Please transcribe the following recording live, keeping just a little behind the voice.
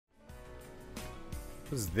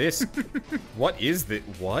What is this? What is this?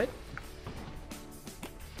 What?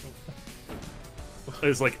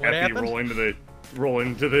 It's like What Effie happened?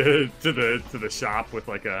 rolling to the shop with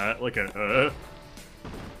like a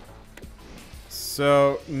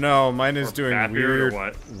So no, mine is Or doing Batbeard or weird,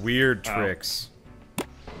 what? weird Oh. tricks.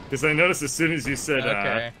 Because I noticed as soon as you said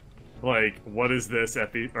Okay. like what is this,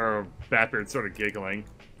 Effie or Batbeard started giggling.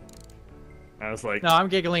 I was like, No, I'm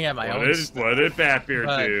giggling at my own stuff. what did Batbeard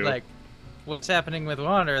But, do? like, what's happening with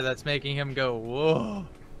Wander that's making him go, whoa?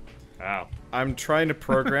 Wow. I'm trying to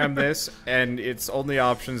program this, and its only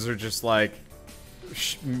options are just like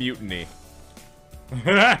mutiny.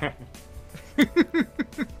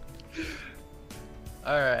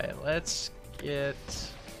 Alright, let's get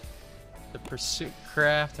the pursuit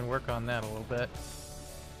craft and work on that a little bit.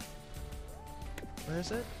 Where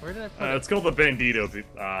is it? Where did I put it? It's called the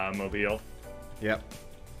Bandito mobile. Yep.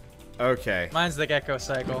 Okay. Mine's the gecko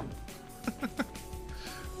cycle.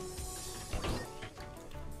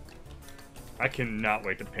 I cannot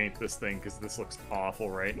wait to paint this thing because this looks awful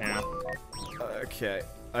right now. Okay.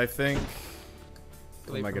 I think.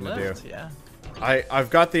 What am I gonna do? Yeah. I've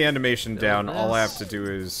got the animation Build down. All I have this. to do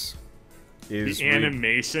is The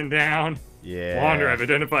animation down. Yeah. Wander, I've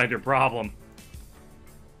identified your problem.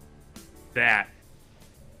 That.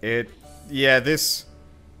 Yeah, this.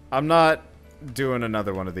 I'm not doing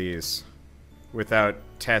another one of these without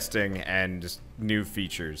testing and new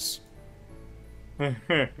features.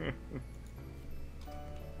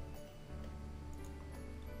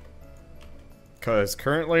 Because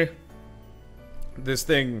currently, this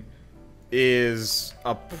thing is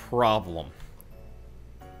a problem.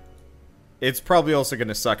 It's probably also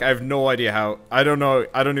gonna suck. I have no idea how. I don't know.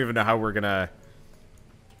 I don't even know how we're gonna.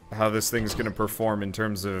 How this thing's gonna perform in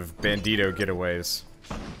terms of Bandito getaways.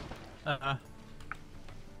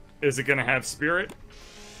 Is it gonna have spirit?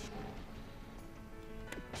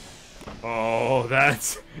 Oh,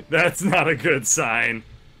 that's not a good sign.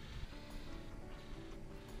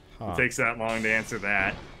 Huh. It takes that long to answer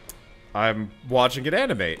that. I'm watching it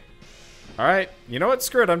animate. Alright, you know what?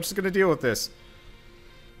 Screw it, I'm just gonna deal with this.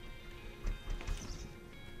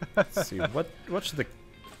 Let's see, what should the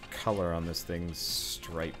color on this thing's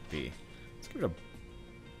stripe be? Let's give it a...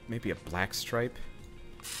 maybe a black stripe?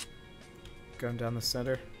 Going down the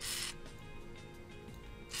center.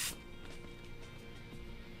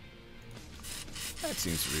 That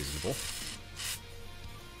seems reasonable.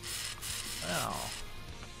 Wow.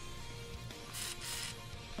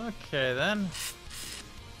 Okay, then.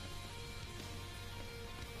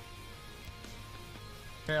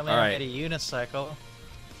 Apparently I made a unicycle.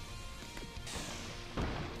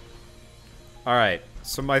 Alright,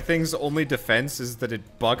 so my thing's only defense is that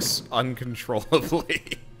it bucks uncontrollably.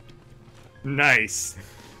 Nice.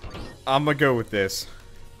 I'm gonna go with this.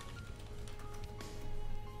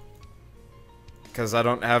 Because I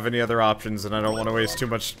don't have any other options and I don't want to waste too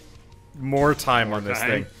much more time on this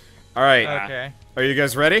thing. Alright, Okay. are you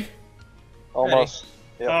guys ready? Almost.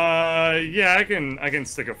 Yep. Yeah, I can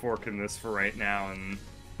stick a fork in this for right now and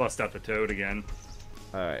bust out the toad again.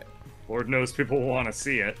 Alright. Lord knows people will want to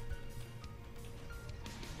see it.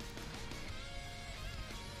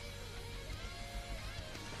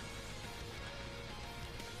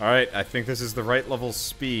 Alright, I think this is the right level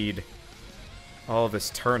speed. All this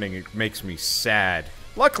turning, it makes me sad.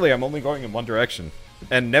 Luckily, I'm only going in one direction.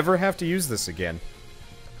 And never have to use this again.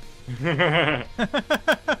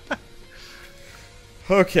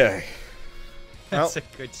 Okay. That's Well,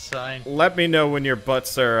 a good sign. let me know when your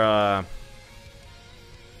butts are,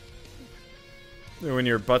 when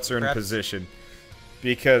your butts are in Prepped. position.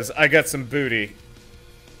 Because I got some booty.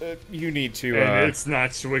 You need to, And it's not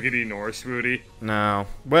Schwiggity nor Schwooty. No.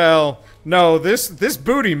 Well, no, this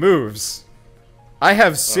booty moves. I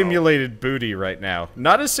have simulated booty right now.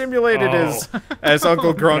 Not as simulated as Uncle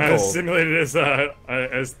Not Grunkle. as simulated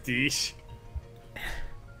as Deesh.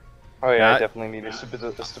 Oh yeah, I That- definitely need a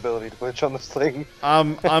stability glitch on this thing.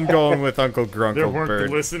 I'm going with Uncle There Grunkle weren't Bird.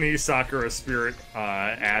 glistening Sakura spirit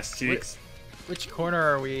ass cheeks. Which corner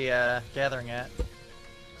are we gathering at?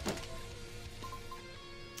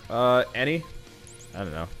 Any? I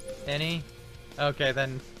don't know. Any? Okay,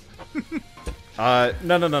 then.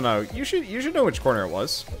 No. You should know which corner it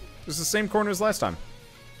was. It was the same corner as last time.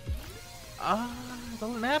 The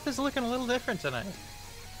map is looking a little different tonight.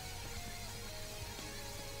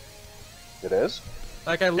 It is?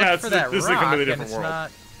 Like, I looked Yeah, for that this is a rock, completely and different it's world.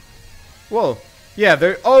 not... Well, yeah,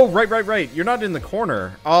 there. Oh, right. You're not in the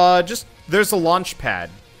corner. Just there's a launch pad.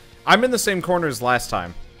 I'm in the same corner as last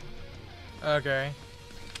time. Okay.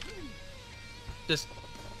 Just...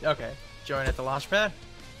 Okay. Join at the launch pad?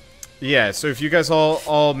 Yeah, so if you guys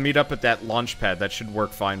all meet up at that launch pad, that should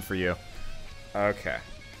work fine for you. Okay. That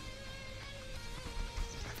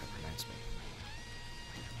reminds me.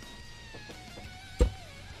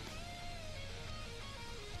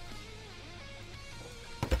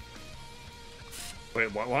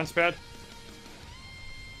 Wait, what launch pad?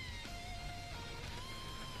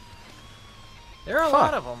 There are a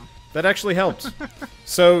lot of them. That actually helped.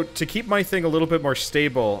 So, to keep my thing a little bit more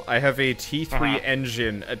stable, I have a T3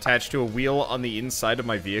 engine attached to a wheel on the inside of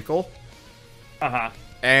my vehicle.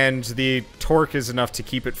 And the torque is enough to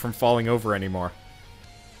keep it from falling over anymore.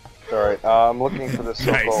 Alright, I'm looking for this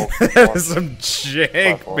so-called... Some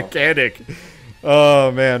jank mechanic.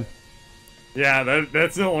 Oh, man. Yeah,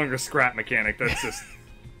 that's no longer scrap mechanic. That's just...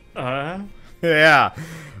 Yeah.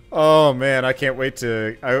 Oh, man, I can't wait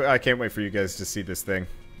to... I can't wait for you guys to see this thing.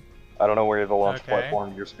 I don't know where the launch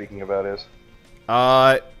platform you're speaking about is.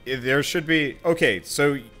 There should be... Okay,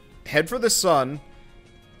 so head for the sun.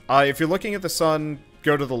 If you're looking at the sun,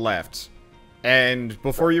 go to the left. And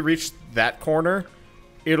before you reach that corner,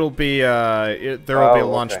 it'll be, there will be a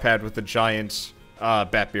launch pad with a giant,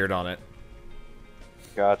 Batbeard on it.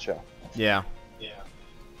 Gotcha. Yeah.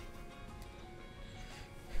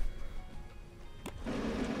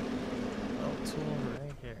 Tool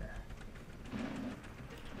right here.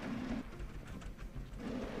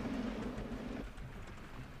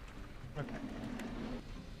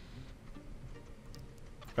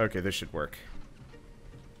 Okay, this should work.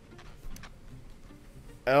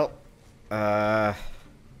 Well, let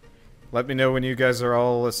me know when you guys are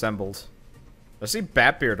all assembled. I see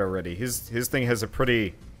Batbeard already. His thing has a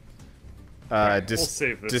pretty We'll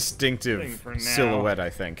save this distinctive thing for now. silhouette, I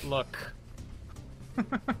think. Look.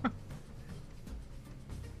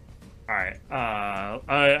 Alright,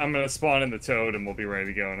 I'm gonna spawn in the toad and we'll be ready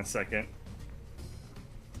to go in a second.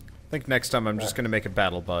 I think next time I'm just gonna make a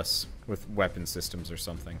battle bus with weapon systems or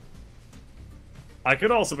something. I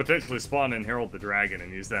could also potentially spawn in Herald the Dragon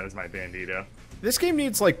and use that as my bandito. This game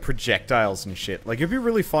needs, like, projectiles and shit. Like, it'd be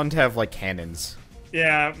really fun to have, like, cannons.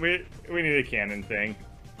 Yeah, we need a cannon thing.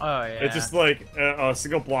 Oh, yeah. It's just like a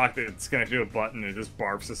single block that's connected to a button and it just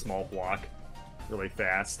barfs a small block really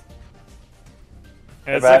fast.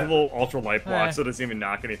 And it's like a little ultra-light block, so it doesn't even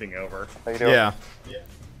knock anything over. How you doing? Yeah.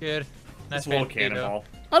 Good. Nice It's a little bandito. cannonball.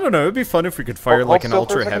 I don't know, it'd be fun if we could fire, like, an Hold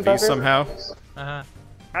still for a ultra second, heavy Batbeard. somehow. Uh-huh.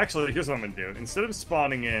 Actually, here's what I'm gonna do. Instead of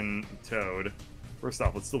spawning in Toad, first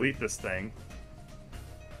off, let's delete this thing.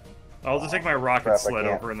 I'll just take my rocket Crap, I sled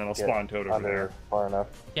can't over and then I'll get spawn Toad over under there. Far enough.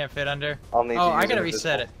 Can't fit under? I'll need to Oh, I use gotta an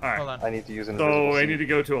reset it. invisible- Alright. Hold on. I need to use an So invisible I seed. need to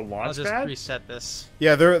go to a I'll launch just pad? reset this.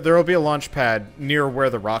 Yeah, there'll be a launch pad near where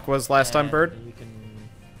the rock was last time, And Bird. You can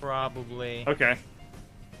probably... Okay.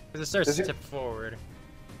 Because it starts Does to it- tip forward.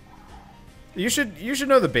 You should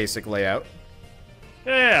know the basic layout.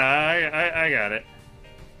 Yeah, I got it.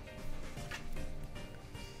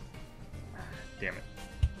 Damn it.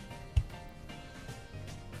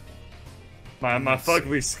 My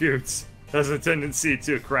fugly scoots has a tendency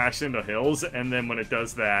to crash into hills, and then when it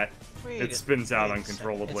does that, Wait it a- spins out wait a second.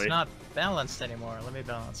 uncontrollably. It's not balanced anymore. Let me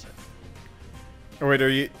balance it. Oh,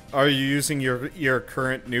 wait, are you using your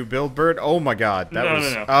current new build, Bird? Oh my God, that No,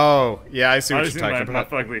 was. no. Oh, yeah, I see I what was you're using talking my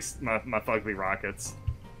about. my fugly rockets.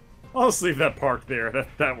 I'll just leave that parked there.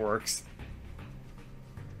 That works.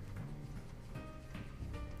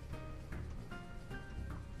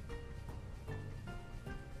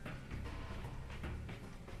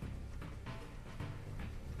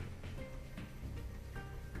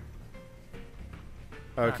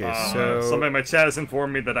 Okay, so Somebody in my chat has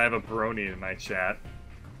informed me that I have a brony in my chat.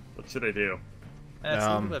 What should I do? That's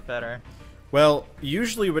a little bit better. well,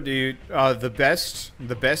 usually what do you the best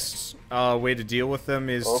way to deal with them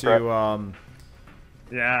is to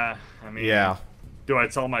Yeah, I mean, yeah. do I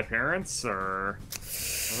tell my parents or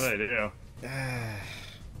what do I do?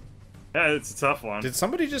 Yeah, it's a tough one. Did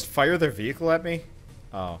somebody just fire their vehicle at me?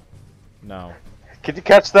 Oh, no, Could you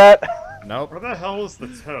catch that? nope. Where the hell is the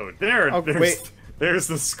toad? There, Oh, wait. There's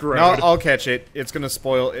the scrote. No, I'll catch it. It's gonna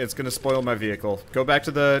spoil my vehicle. Go back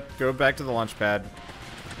to the launch pad.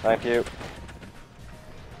 Thank you.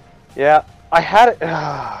 Yeah, I had it.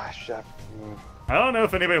 Ah, shit. I don't know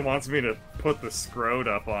if anybody wants me to put the scrote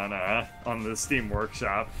up on the Steam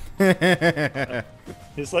Workshop.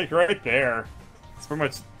 It's like right there. It's pretty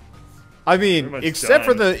much. I mean, Pretty much except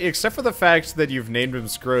for done. the fact that you've named him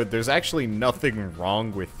Scrode, there's actually nothing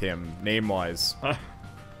wrong with him name-wise.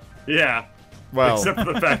 Yeah. Well, Except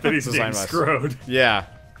for the fact that he's named design-wise. Scrode. Yeah.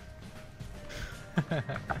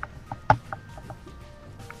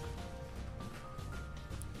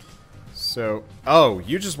 So, oh,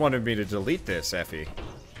 you just wanted me to delete this, Effie.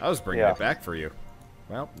 I was bringing Yeah. it back for you.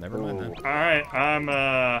 Well, never mind then. Ooh. Alright,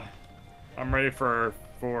 I'm ready for,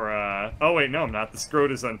 oh wait, no, I'm not. The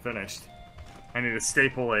scrode is unfinished. I need to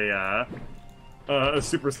staple a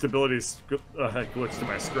super stability glitch to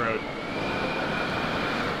my scrode.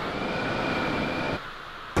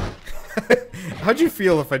 How'd you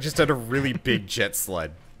feel if I just had a really big jet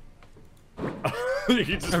sled? You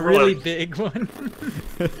just A were really like, big one.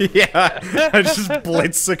 Yeah, I just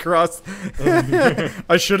blitz across.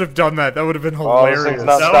 I should have done that. That would have been Oh, this hilarious. thing's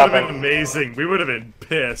not that would have stopping. been amazing. We would have been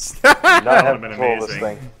pissed. Not That would have have been control of this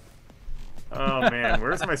amazing. thing. Oh man,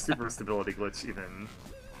 where's my super stability glitch even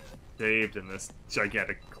saved in this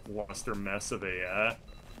gigantic cluster mess of a,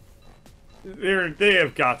 they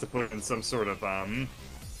have got to put in some sort of,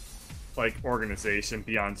 like, organization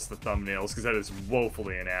beyond just the thumbnails, because that is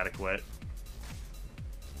woefully inadequate.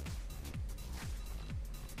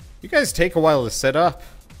 You guys take a while to set up.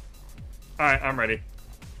 Alright, I'm ready.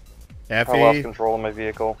 I lost Effie. control of my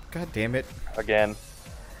vehicle God damn it. again.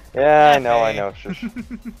 Yeah, I know. Shush.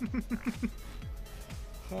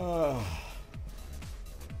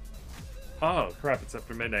 Oh, crap, it's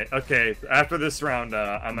after midnight. Okay, after this round,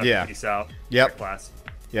 I'm gonna peace out. Yep. For class.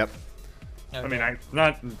 Yep. I mean,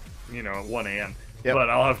 not, you know, 1 a.m., Yep. but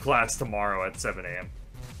I'll have class tomorrow at 7 a.m.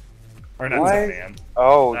 Or not Why? 7 a.m.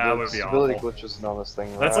 Oh, That the would be stability awful. glitches on this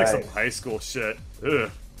thing. That's right. like some high school shit.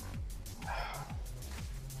 Ugh.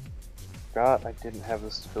 God, I didn't have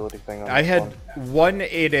the stability thing on. I this had one. 1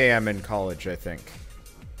 8 a.m. in college, I think.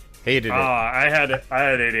 Hated it. I had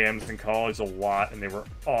 8 a.m.s in college a lot, and they were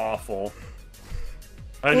awful.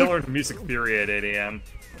 I had to learn music theory at 8 a.m.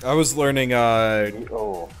 I was learning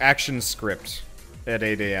Oh, action script at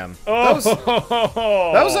 8 a.m. Oh,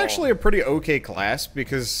 That was actually a pretty okay class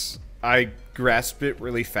because I grasped it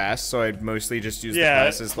really fast, so I'd mostly just use the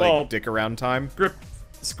class as like dick around time.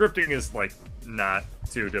 Scripting is like not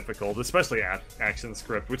too difficult, especially action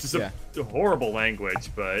script, which is a horrible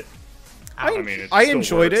language, but I mean, I still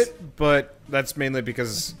enjoyed works. it, but that's mainly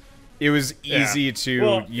because it was easy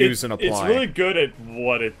to use and apply. It's really good at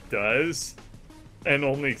what it does, and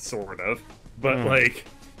only sort of, but like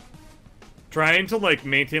trying to like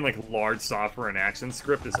maintain like large software and action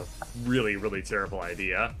script is a really, really terrible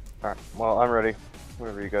idea. alright. Well, I'm ready.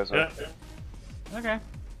 Whatever you guys are. Yeah, Okay.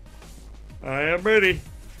 I am ready.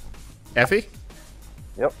 Effie?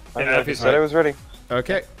 Yep. I Yeah, know if you he's said I was ready.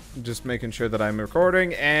 Okay, just making sure that I'm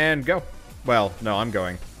recording, and go. Well, no, I'm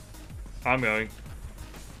going. I'm going.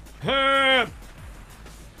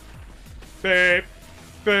 Babe,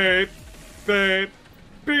 babe, babe,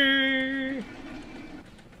 beep.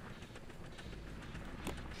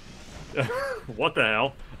 What the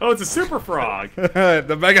hell? Oh, it's a super frog.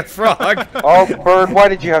 The Mega Frog! Oh, Bird, why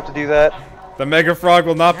did you have to do that? The Mega Frog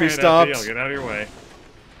will not be Alright, stopped. I'll get out of your way.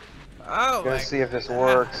 Oh, Gonna my see if this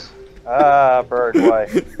works. Ah, Bird, why?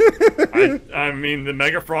 I mean, the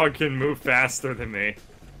Mega Frog can move faster than me.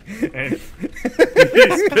 And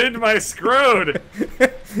he's pinned my scrode!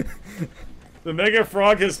 The Mega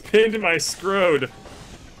Frog has pinned my scrode.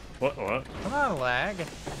 What? Come on, lag.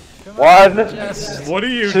 Come One, on, just... What are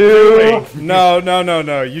you Two. doing?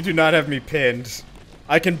 No. You do not have me pinned.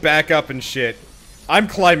 I can back up and shit. I'm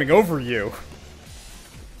climbing over you.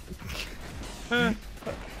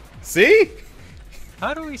 See?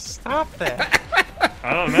 How do we stop that?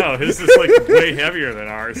 I don't know. His is like way heavier than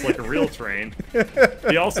ours, like a real train.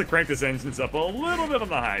 He also cranked his engines up a little bit on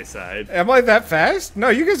the high side. Am I that fast? No,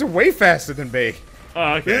 you guys are way faster than me.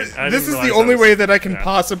 Oh, okay. This I is didn't the realize only was- way that I can yeah.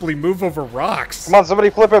 possibly move over rocks. Come on, somebody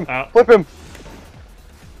flip him! Flip him!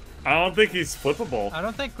 I don't think he's flippable. I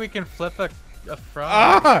don't think we can flip a frog.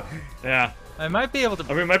 Ah! Yeah. I might be able to...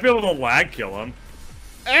 I mean, might be able to lag kill him.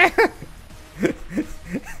 I'm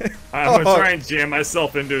gonna try and jam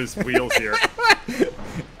myself into his wheels here. There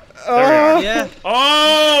we are. Yeah.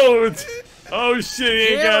 Oh! Oh shit,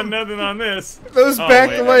 he ain't got Jam. nothing on this. Those Oh, back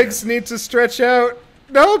wait, legs need to stretch out.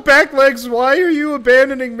 No, back legs, why are you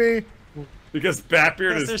abandoning me? Because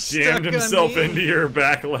Batbeard Because they're has jammed stuck on himself me. into your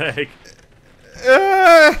back leg.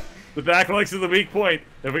 Ah! The back leg's are the weak point.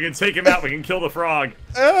 If we can take him out, we can kill the frog.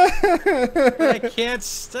 I can't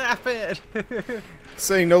stop it.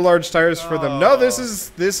 Saying no large tires for them. No, this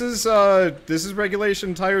is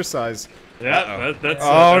regulation tire size. Yeah, that's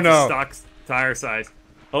Oh, a no. stock tire size.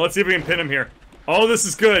 Oh, let's see if we can pin him here. Oh, this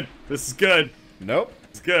is good. This is good. Nope.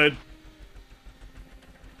 It's good.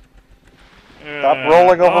 Stop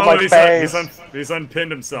rolling over my face. He's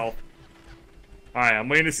unpinned himself. Alright, I'm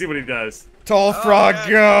waiting to see what he does. Tall frog, God.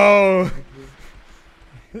 go!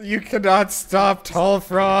 You cannot stop Tall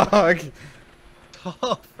Frog.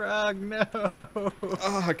 Tall frog, no.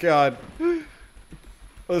 Oh god.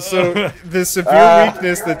 So the severe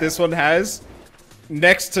weakness that this one has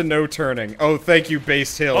next to no turning. Oh, thank you,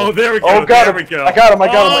 base hill. Oh, there we go. Oh, got there him. we go. I got him. I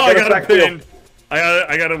got him. Oh, I got him pinned.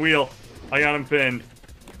 I got a wheel. I got him pinned.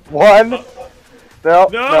 One. No.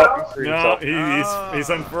 No, he's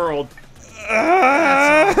unfurled.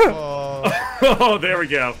 Oh, there we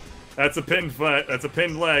go. That's a pinned foot. That's a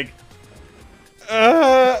pinned leg.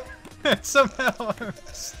 Somehow I'm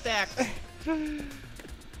stacked.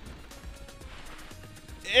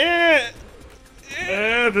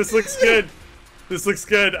 This looks good. This looks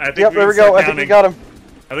good. I think Yep, there we go. I think we got him.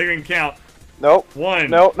 I think we can count. Nope. One.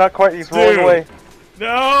 Nope, not quite. He's rolling away.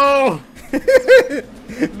 No!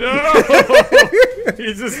 No!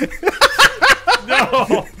 He just...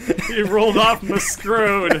 No! He rolled off my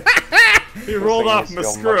scrode. He rolled off my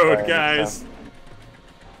scrode, guys.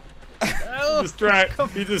 Oh,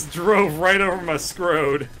 He just drove right over my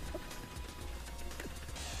scrode.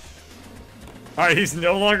 Alright, he's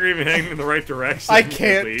no longer even heading in the right direction. I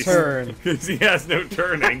can't turn. Because he has no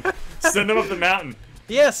turning. Send him up the mountain.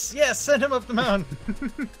 Yes, yes, send him up the mountain.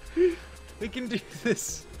 We can do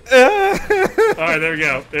this. Alright, there we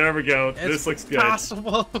go. There we go. This looks good.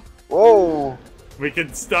 Possible. Whoa. We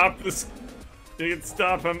can stop this. We can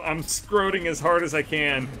stop him. I'm scroding as hard as I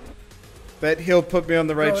can. Bet he'll put me on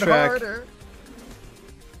the right track. Harder.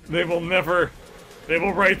 They will never. They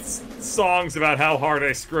will write songs about how hard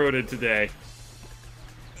I scroded today.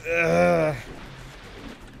 Oh,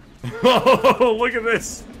 look at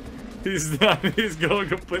this. He's not. He's going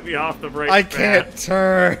completely off the right. I can't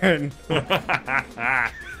turn. All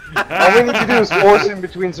we need to do is force him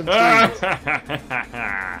between some trees.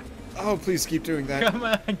 Oh, please keep doing that. Come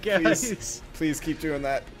on, guys. Please keep doing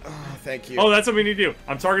that. Oh, thank you. Oh, that's what we need to do.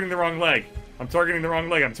 I'm targeting the wrong leg. I'm targeting the wrong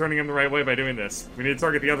leg. I'm turning him the right way by doing this. We need to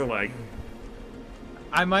target the other leg.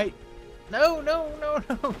 I might. No, no, no,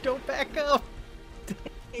 no! Don't back up.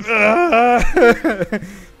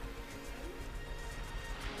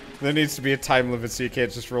 There needs to be a time limit so you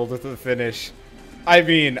can't just roll to the finish. I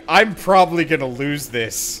mean, I'm probably gonna lose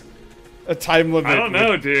this. A time limit. I don't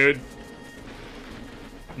know, dude.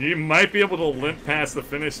 You might be able to limp past the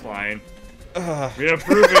finish line. We have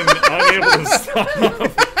proven unable to stop.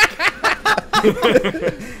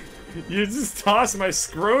 You just toss my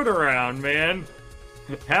scrot around, man.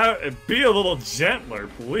 Be a little gentler,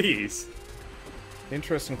 please.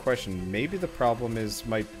 Interesting question. Maybe the problem is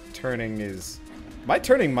my turning is... My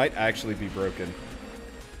turning might actually be broken.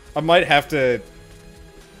 I might have to...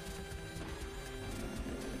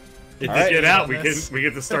 If you get out, we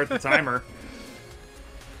get to start the timer.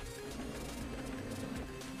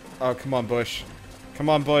 Oh, come on, Bush. Come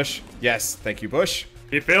on, Bush. Yes, thank you, Bush.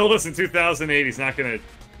 He failed us in 2008. He's not gonna...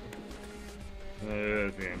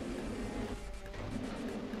 man.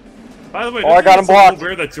 By the way, I got him blocked.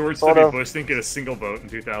 Weird that George W. Bush didn't get a single vote in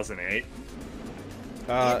 2008.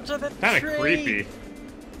 Kind of creepy.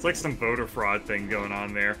 It's like some voter fraud thing going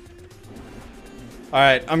on there. All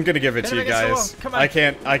right, I'm gonna give it to you guys. Come on. I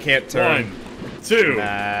can't turn. 1, 2,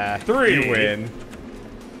 nah, 3. You win.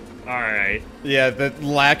 All right. Yeah, the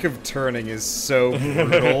lack of turning is so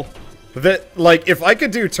brutal. That, like, if I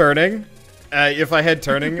could do turning, if I had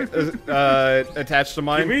turning attached to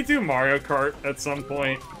mine. Can we do Mario Kart at some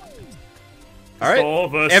point? All right. All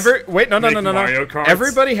of us. Wait, no. Mario Karts?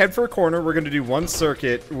 Everybody head for a corner. We're gonna do one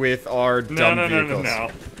circuit with our dumb vehicles. No.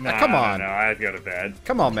 Come on. No, I have to go to bed.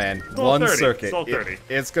 Come on, man. It's all One 30. circuit. It's all 30.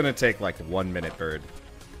 It's gonna take like 1 minute, Bird.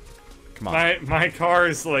 Come on. My car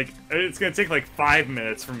is like, it's gonna take like 5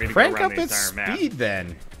 minutes for me to Crank go around up the its entire speed, map.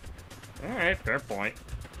 then. All right, fair point.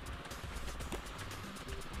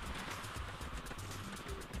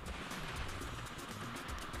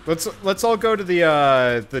 Let's all go to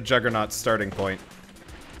the Juggernaut starting point.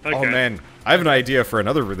 Okay. Oh man, I have an idea for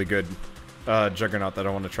another really good Juggernaut that I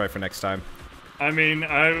want to try for next time. I mean,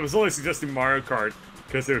 I was only suggesting Mario Kart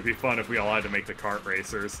because it would be fun if we all had to make the kart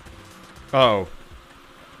racers. Oh,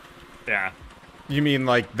 Yeah. you mean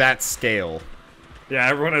like that scale? Yeah,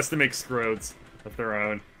 everyone has to make scrodes of their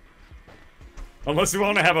own. Unless we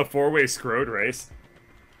want to have a 4-way scrode race.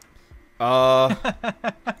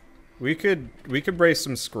 We could race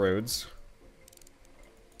some scrodes.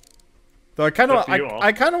 Though I kind of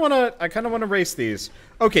want to race these.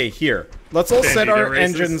 Okay, here. Let's all set our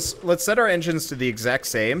engines. Let's set our engines to the exact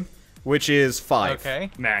same, which is 5. Okay.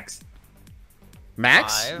 Max.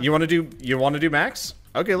 Max? 5. You want to do max?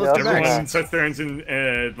 Okay, let's do Everyone max. sets their engine,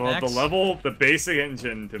 the basic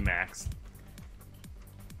engine to max.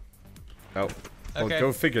 Oh, well, Okay.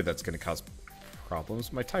 go figure. That's going to cause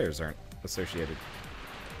problems. My tires aren't associated.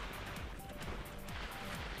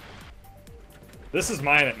 This is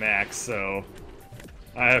mine at max, so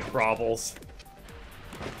I have problems.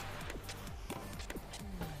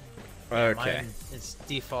 Okay. Mine is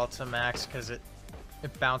default to max because it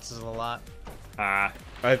bounces a lot. Ah.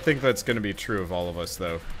 I think that's going to be true of all of us,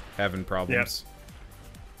 though, having problems.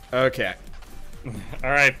 Okay.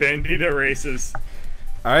 Alright, Bandito races.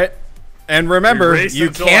 Alright. And remember, We race you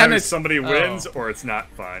until can either somebody wins Oh. or it's not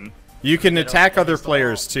fun. you can They don't attack other finish the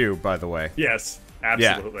players too, by the way. Yes, Yeah.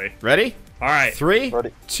 absolutely. Ready? Alright, 3,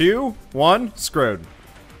 Ready. 2, 1, Scrode.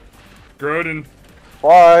 Grodin.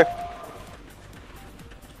 Bye.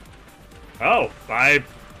 Oh, 5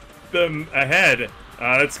 them ahead.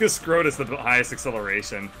 It's because Scrode is the highest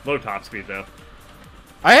acceleration. Low top speed, though.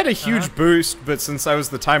 I had a huge boost, but since I was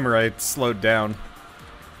the timer, I slowed down.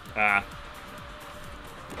 Ah.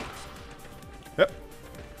 Yep.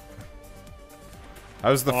 I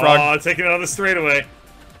was the frog. Oh, taking it on the straightaway.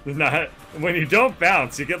 Not, when you don't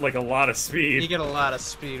bounce, you get like a lot of speed. You get a lot of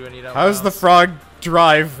speed when you don't. How's the bounce. frog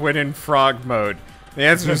drive when in frog mode? The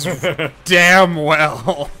answer is damn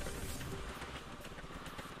well.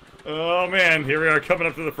 Oh man, here we are coming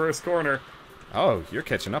up to the first corner. Oh, you're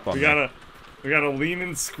catching up on We me. gotta lean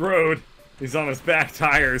in Scrode. He's on his back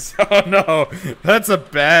tires. Oh no, that's a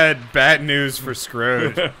bad news for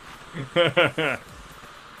Scrooge.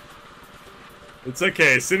 It's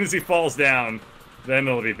okay. As soon as he falls down, then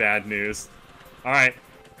it'll be bad news. All right,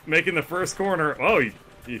 making the first corner. Oh,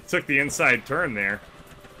 you took the inside turn there.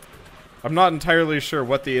 I'm not entirely sure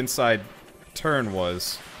what the inside turn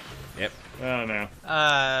was. Yep. Oh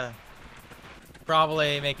no.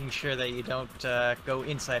 Probably making sure that you don't go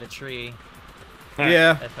inside a tree.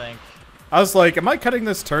 Yeah. I think. I was like, am I cutting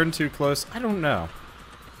this turn too close? I don't know.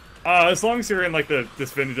 As long as you're in like the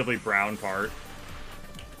definitively brown part.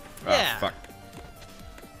 Yeah. Oh, fuck.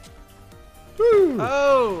 Woo!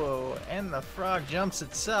 Oh, and the frog jumps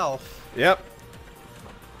itself. Yep.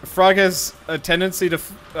 The frog has a tendency to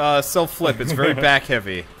self-flip. It's very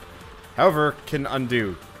back-heavy. However, can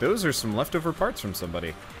undo. Those are some leftover parts from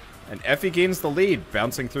somebody. And Effie gains the lead,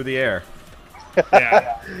 bouncing through the air.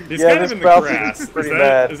 Yeah. He's Yeah, kind of this in the bouncing grass. is pretty that,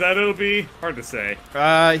 bad. is that it'll be? Hard to say.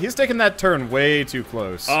 He's taking that turn way too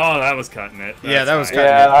close. Oh, that was cutting it. Yeah, that was fine.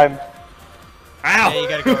 cutting Yeah, I'm. Ow! Yeah, you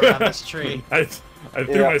gotta go around this tree. I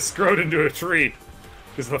threw Yeah. my scrot into a tree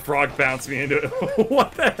because the frog bounced me into it.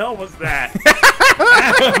 What the hell was that?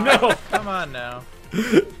 Ow, no! Come on now.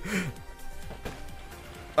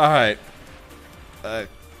 Alright. I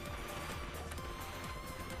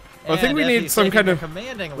think And we need Effie's some taking kind the of...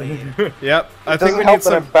 commanding lead. Yep. I It think doesn't we help need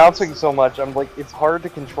that I'm some... bouncing so much. I'm like, it's hard to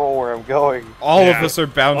control where I'm going. All Yeah. of us are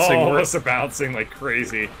bouncing. All of We're- us are bouncing like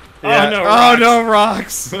crazy. Yeah. Oh no! Oh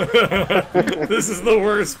rocks. no, rocks! This is the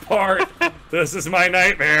worst part. This is my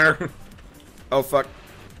nightmare. Oh fuck.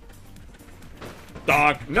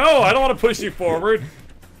 Donk. No, I don't want to push you forward.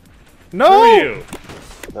 No! Screw you.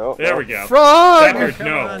 No, There no. we go. Frog! Batbeard, Come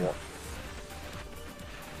no. on.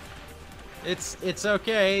 It's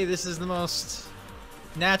okay. This is the most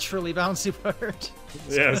naturally bouncy bird.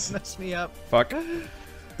 It's Yes. gonna mess me up. Fuck.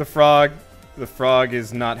 The frog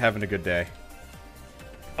is not having a good day.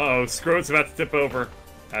 Uh-oh, Scrode's about to tip over.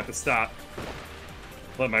 I have to stop.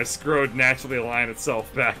 Let my Scrode naturally align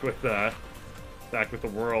itself back with the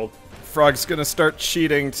world. Frog's gonna start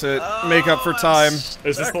cheating to make up for time. Is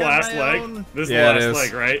this Stuck the on last my leg? own. This is Yeah, the it last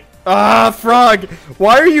is. leg, right? Ah, Frog!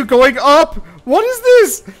 Why are you going up? What is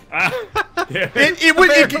this? Ah, yeah. It would.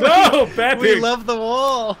 No, We Batbeard. love the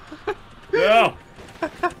wall. No.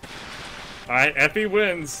 All right, Effie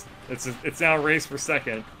wins. It's now a race for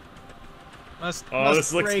second. Must, Oh, must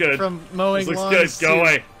this looks break good. from mowing This looks good. lawns Go to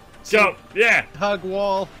away. Go. Yeah. hug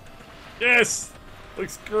wall. Yes.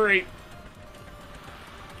 Looks great.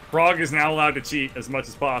 Frog is now allowed to cheat as much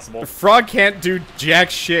as possible. Frog can't do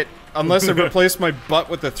jack shit unless I replace my butt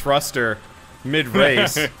with a thruster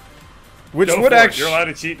mid-race, which Go would for it. actually. You're allowed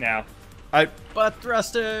to cheat now. Butt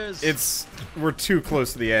thrusters. We're too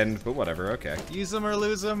close to the end, but whatever. Okay. Use them or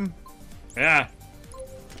lose them. Yeah.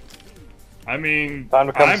 I mean, Time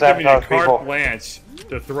to come I'm giving you sabotage carte people. blanche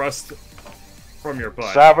to thrust from your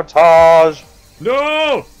butt. Sabotage!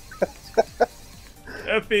 No!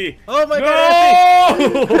 Effie! Oh my god,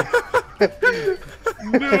 No!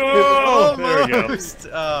 No! There we go. almost.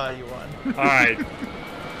 Oh, you won. Alright.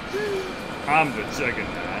 I'm the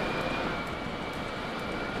juggernaut.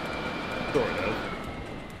 Sort of.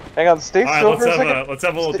 Hang on, stay Alright, still for a second. let's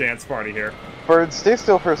have a little dance party here. Bird, stay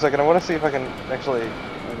still for a second. I want to see if I can actually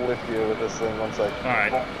lift you with this thing. One sec.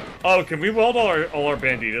 Alright. Oh, can we weld all our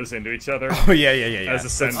banditos into each other Oh yeah. as a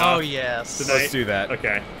send-off? Oh yes. Tonight? Let's do that.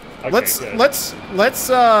 Okay. Okay, Let's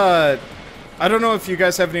I don't know if you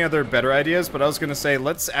guys have any other better ideas, but I was gonna say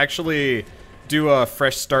let's actually do a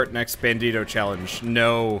fresh start next Bandito challenge.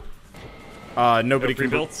 No, nobody can.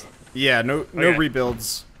 rebuilds? Yeah, no Okay.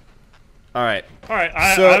 rebuilds. All right. All right,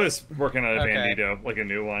 I was working on a Bandito, like a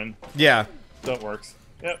new one. Yeah. That works.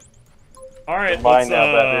 Yep. All right, Mine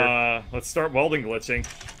now, let's start welding glitching.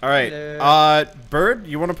 All right. Bird,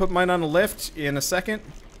 you want to put mine on a lift in a second?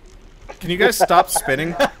 Can you guys stop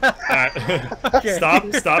spinning? Stop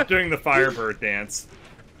doing the Firebird dance.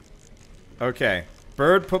 Okay.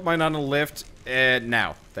 Bird, put mine on a lift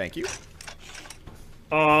now. Thank you.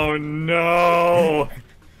 Oh no!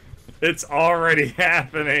 It's already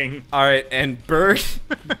happening. All right, and Bird,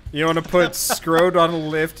 you want to put Scrode on a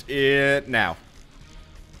lift now.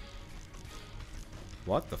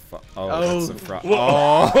 What the fuck? Oh, that's a frog.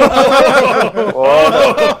 Oh.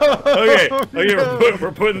 Okay,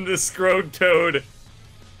 we're putting this Scrode Toad.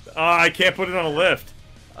 I can't put it on a lift.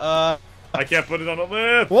 I can't put it on a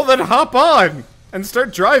lift. Well, then hop on and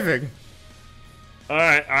start driving. All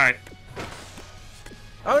right.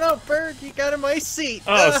 Oh no, Bird, you got in my seat.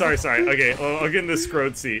 Oh, sorry. Okay, well, I'll get in this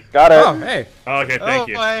Scrode seat. Got it. Oh, hey. Okay, thank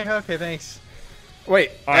you. Okay, thanks.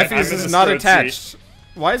 Wait, right, Effie's is not attached.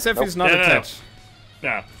 Why is Effie's not attached?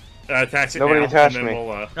 No. Attach it Nobody now, attached and then me.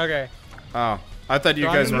 We'll, Okay. Oh, I thought you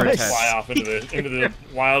guys were Nice. attached. fly off into the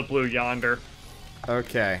wild blue yonder.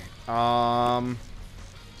 Okay. All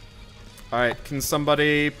right, can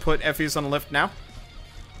somebody put Effie's on a lift now?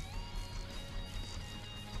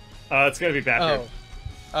 It's gonna be Batbeard.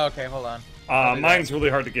 Oh. Okay, hold on. Mine's really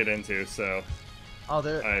hard to get into, so I'll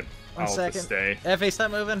do it. I'll One second. just stay. Effie, stop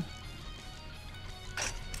moving.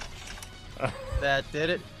 That did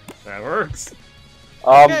it. That works.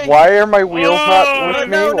 Okay. Why are my wheels not with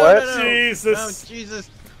me? No, What? Jesus. No, Jesus.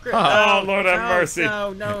 Oh, Lord have mercy.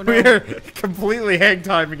 No. We're completely hang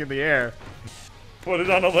timing in the air. Put it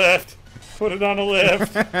on a lift. Put it on a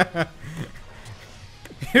lift.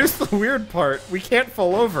 Here's the weird part. We can't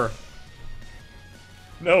fall over.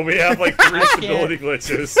 No, we have like 3 stability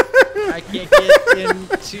glitches. I can't get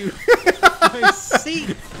into my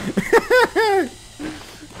seat.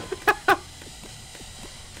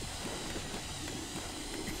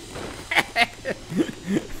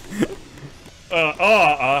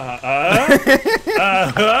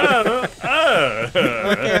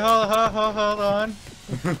 Okay, hold on.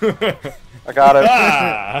 I got it.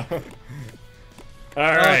 All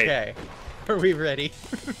right. Okay. Are we ready?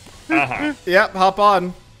 Yep, hop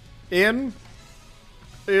on. In.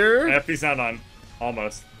 Here. Effie's not on.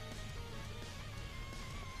 Almost.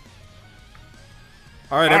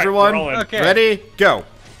 All right, All right, everyone. we're rolling. Okay. Ready? Go.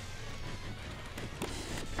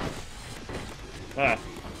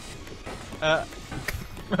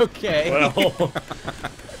 Okay. Well,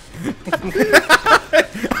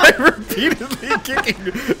 I'm repeatedly kicking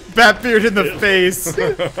Batbeard in the face. I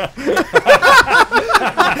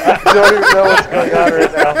don't even know what's going on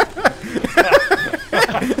right now.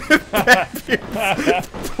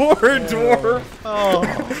 Poor dwarf. Oh,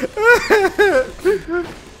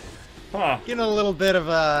 huh. getting a little bit of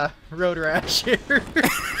a road rash here.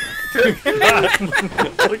 Look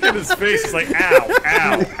at his face. He's like, ow,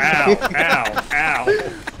 ow, ow, ow, ow.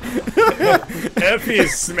 Effie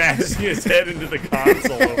is smashing his head into the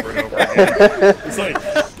console over and over again. It's like,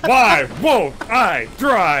 why won't I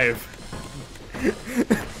drive?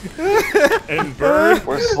 And Bird,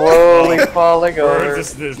 We're slowly falling Bird over.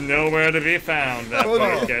 just is nowhere to be found. That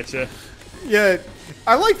Birdcatcher. Yeah,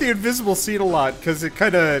 I like the invisible seat a lot because it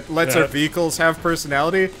kind of lets our vehicles have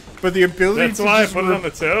personality, but the ability That's to why I just put it on the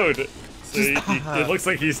Toad. So it looks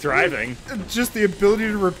like he's driving. just the ability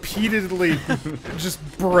to repeatedly just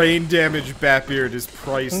brain damage Batbeard is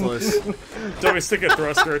priceless. So we stick a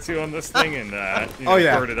thruster or two on this thing and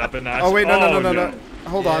burn it up a notch. Oh wait, no.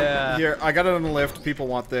 Hold Yeah. on. Here, I got it on the lift. People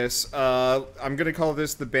want this. I'm gonna call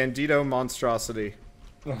this the Bandito monstrosity.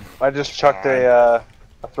 I just chucked a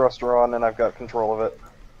thruster on and I've got control of it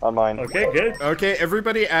on mine. Okay, good. Okay,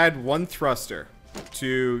 everybody add 1 thruster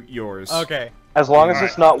to yours. Okay. As long as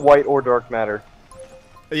it's not white or dark matter.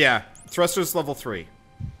 Yeah, thruster's level 3.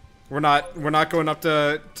 We're not going up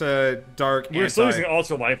to dark. We're still using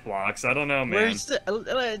ultra life blocks. I don't know, man. Where's the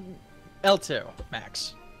L2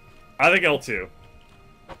 max? I think L2.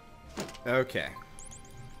 Okay.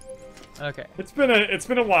 Okay. It's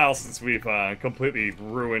been a while since we've completely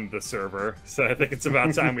ruined the server, so I think it's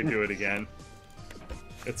about time we do it again.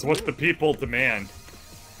 It's what the people demand.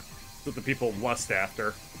 It's what the people lust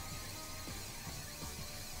after.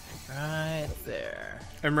 Right there.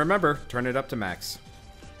 And remember, turn it up to max.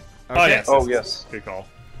 Oh Okay. yes. Oh, yes. Good call.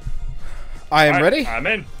 I am All right, ready. I'm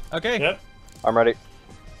in. Okay. Yep. I'm ready.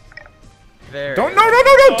 There. Don't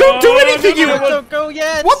don't do anything, you. Don't go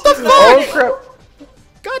yet. What the fuck? Oh, crap.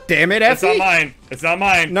 God damn it, It's Effie. not mine. It's not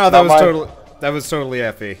mine. No, that Not was mine. totally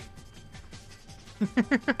Effie.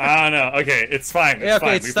 I don't know. Okay, it's fine. It's Yeah, okay,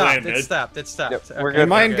 fine. it We stopped. landed. It stopped. It stopped. Yep, we're Okay, good. You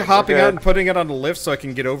mind okay. hopping We're out good. and putting it on the lift so I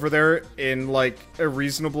can get over there in, like, a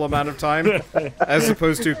reasonable amount of time? As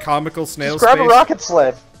opposed to comical snail Just grab space? a rocket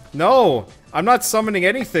sled. No! I'm not summoning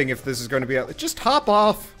anything if this is going to be out. Just hop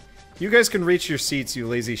off! You guys can reach your seats, you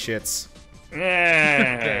lazy shits.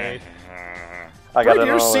 Okay. I got Right, it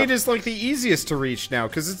your all. seat is, like, the easiest to reach now,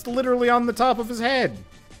 because it's literally on the top of his head.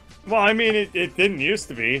 Well, I mean, it didn't used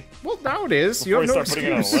to be. Well, now it is. Before You have no start putting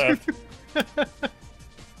it on excuse. the left.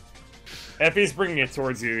 Effie's bringing it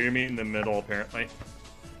towards you. You mean in the middle, apparently.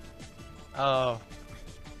 Oh.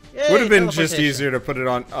 Would have been Yay, just teleportation. easier to put it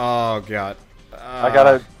on. Oh, God. I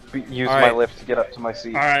gotta use my alright. lift to get up to my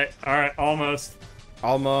seat. All right, almost.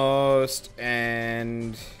 Almost,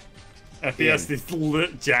 and... Effie has to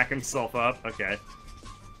jack himself up. Okay.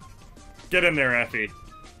 Get in there, Effie.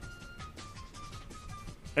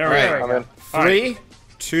 There we Alright. go. I'm in. 3,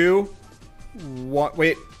 2, 1.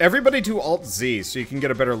 Wait, everybody do Alt-Z so you can get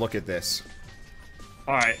a better look at this.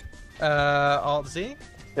 All right. Alt-Z?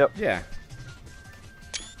 Yeah.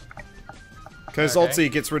 Because Okay. Alt-Z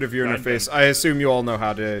gets rid of your Done, interface. done. I assume you all know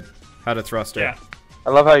how to thruster. Yeah. I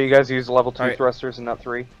love how you guys use level 2 Alright. thrusters and not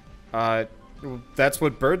 3. That's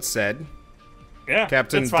what Bird said. Yeah.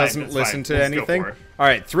 Captain that's fine, doesn't that's listen fine. to Let's go anything. for it.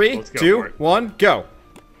 Alright, 3, Let's go 2, for it. 1, go.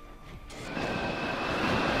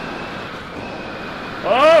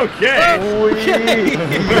 Okay.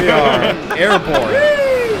 We are airborne.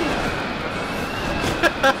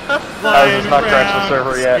 I was not crashed the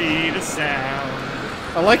server yet. Speed of sound.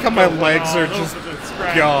 I like how my Going legs all are just over the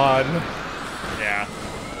track. gone. Yeah.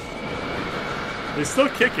 They're still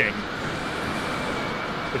kicking.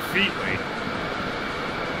 Defeatly.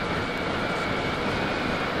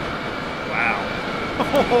 Wow.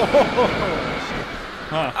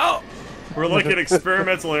 Huh. Oh! We're like an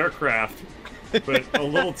experimental aircraft, but a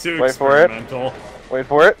little too Wait for it. experimental. Wait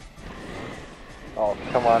for it. Oh,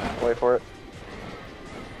 come on. Wait for it.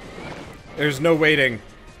 There's no waiting.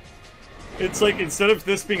 It's like instead of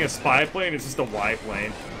this being a spy plane, it's just a Y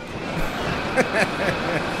plane.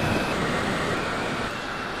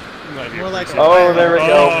 Might be More like Oh, there we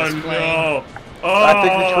go. Oh no! Oh, I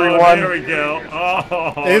think the tree won. There we go.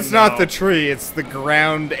 Oh, It's not no. the tree, it's the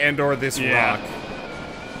ground and or this Yeah. rock.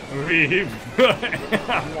 We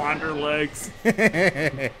wander legs. Oh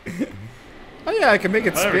yeah, I can make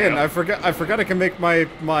it There we spin. go. I forgot I can make my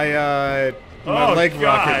Oh, leg God.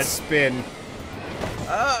 rocket spin.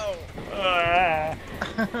 Oh! Ah.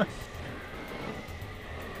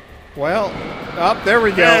 Well, up there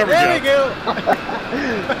we go. There we There we go!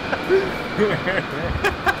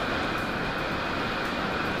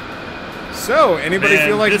 So, anybody Man,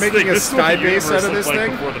 feel like this making thing- a this is what sky the base universe out of this looked like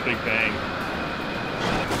thing? Before the Big Bang.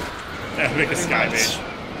 Yeah, make a sky much. base.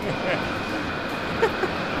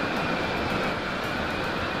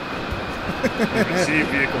 Achieve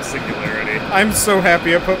vehicle singularity. I'm so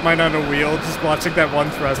happy I put mine on a wheel, just watching that one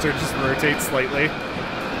thruster just rotate slightly.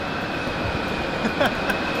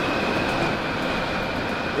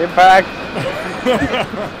 Impact.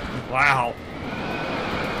 Wow.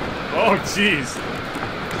 Oh, jeez.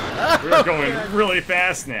 We're going really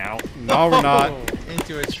fast now. No, we're not.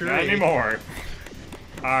 Into a tree. Not anymore.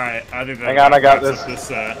 Alright, I think that Hang on, I got wraps up this.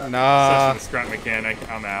 Nah. session of Scrap Mechanic.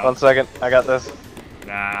 I'm out. 1 second. I got this.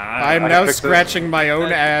 Nah. I'm I now fixed it. scratching my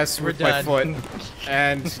own ass We're with my done. foot.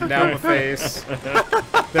 And now my face.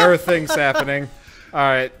 There are things happening.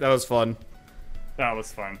 Alright, that was fun. That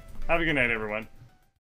was fun. Have a good night, everyone.